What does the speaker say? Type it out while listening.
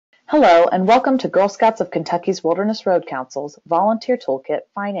Hello, and welcome to Girl Scouts of Kentucky's Wilderness Road Council's Volunteer Toolkit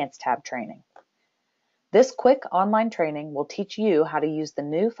Finance Tab training. This quick online training will teach you how to use the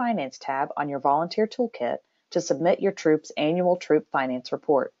new Finance tab on your Volunteer Toolkit to submit your troop's annual Troop Finance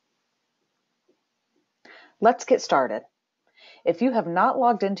Report. Let's get started. If you have not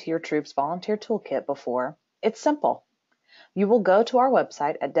logged into your troop's Volunteer Toolkit before, it's simple. You will go to our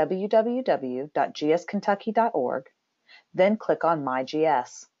website at www.gskentucky.org, then click on My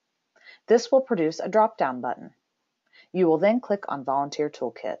GS. This will produce a drop-down button. You will then click on Volunteer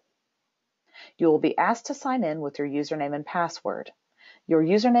Toolkit. You will be asked to sign in with your username and password. Your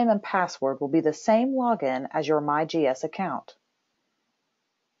username and password will be the same login as your MyGS account.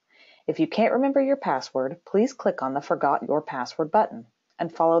 If you can't remember your password, please click on the Forgot Your Password button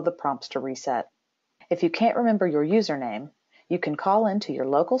and follow the prompts to reset. If you can't remember your username, you can call into your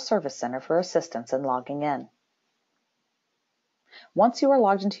local service center for assistance in logging in. Once you are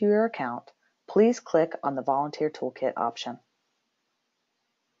logged into your account, please click on the Volunteer Toolkit option.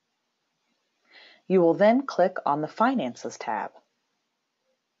 You will then click on the Finances tab.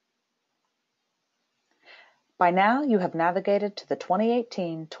 By now, you have navigated to the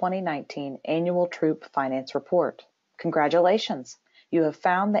 2018-2019 Annual Troop Finance Report. Congratulations! You have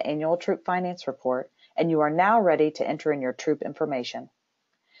found the Annual Troop Finance Report, and you are now ready to enter in your troop information.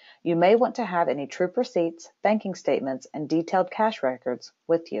 You may want to have any troop receipts, banking statements, and detailed cash records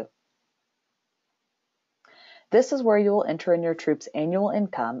with you. This is where you will enter in your troop's annual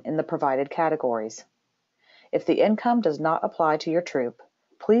income in the provided categories. If the income does not apply to your troop,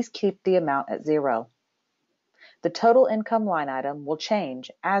 please keep the amount at zero. The total income line item will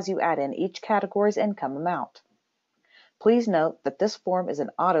change as you add in each category's income amount. Please note that this form is an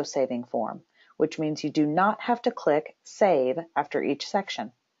auto-saving form, which means you do not have to click Save after each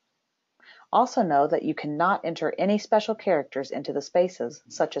section. Also know that you cannot enter any special characters into the spaces,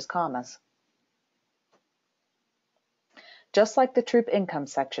 such as commas. Just like the Troop Income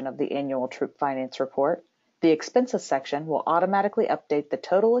section of the Annual Troop Finance Report, the Expenses section will automatically update the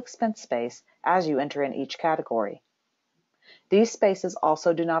total expense space as you enter in each category. These spaces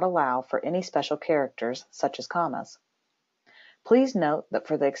also do not allow for any special characters, such as commas. Please note that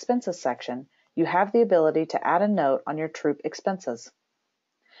for the Expenses section, you have the ability to add a note on your troop expenses.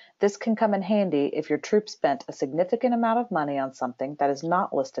 This can come in handy if your troop spent a significant amount of money on something that is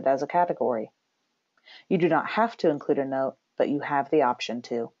not listed as a category. You do not have to include a note, but you have the option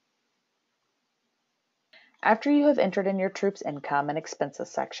to. After you have entered in your troop's income and expenses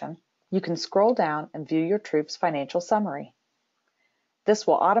section, you can scroll down and view your troop's financial summary. This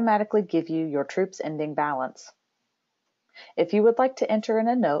will automatically give you your troop's ending balance. If you would like to enter in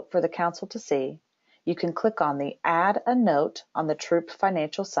a note for the council to see, you can click on the Add a Note on the Troop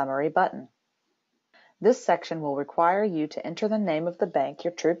Financial Summary button. This section will require you to enter the name of the bank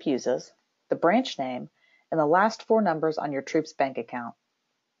your troop uses, the branch name, and the last four numbers on your troop's bank account.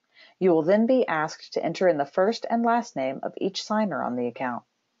 You will then be asked to enter in the first and last name of each signer on the account.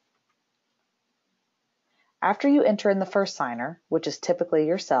 After you enter in the first signer, which is typically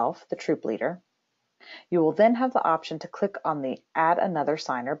yourself, the troop leader, you will then have the option to click on the Add Another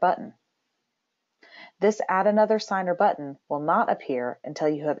Signer button. This Add Another Signer button will not appear until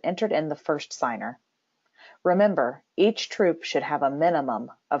you have entered in the first signer. Remember, each troop should have a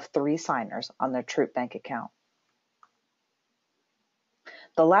minimum of 3 signers on their troop bank account.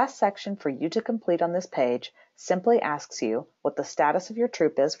 The last section for you to complete on this page simply asks you what the status of your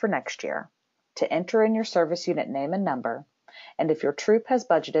troop is for next year, to enter in your service unit name and number, and if your troop has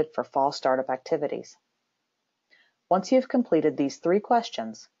budgeted for fall startup activities. Once you've completed these 3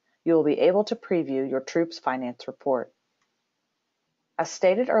 questions, you will be able to preview your troop's finance report. As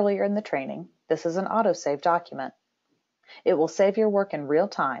stated earlier in the training, this is an autosave document. It will save your work in real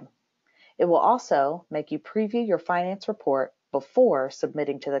time. It will also make you preview your finance report before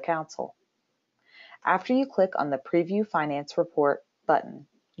submitting to the council. After you click on the Preview Finance Report button,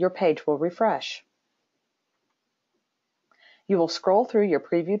 your page will refresh. You will scroll through your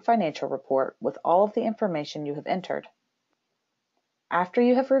previewed financial report with all of the information you have entered. After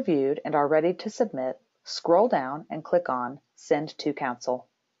you have reviewed and are ready to submit, scroll down and click on Send to Council.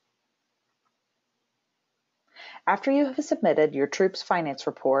 After you have submitted your troop's finance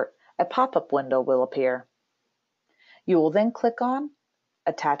report, a pop-up window will appear. You will then click on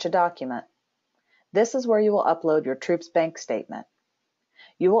Attach a Document. This is where you will upload your troop's bank statement.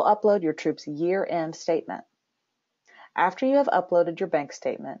 You will upload your troop's year-end statement. After you have uploaded your bank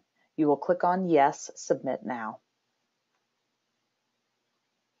statement, you will click on Yes, Submit Now.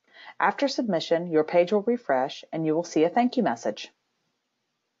 After submission, your page will refresh and you will see a thank you message.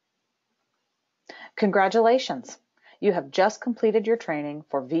 Congratulations! You have just completed your training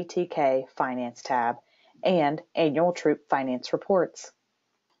for VTK Finance tab and Annual Troop Finance Reports.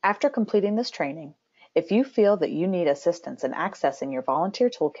 After completing this training, if you feel that you need assistance in accessing your volunteer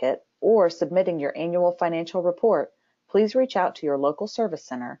toolkit or submitting your annual financial report, please reach out to your local service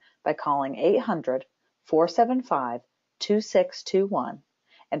center by calling 800-475-2621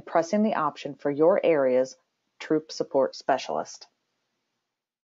 and pressing the option for your area's Troop Support Specialist.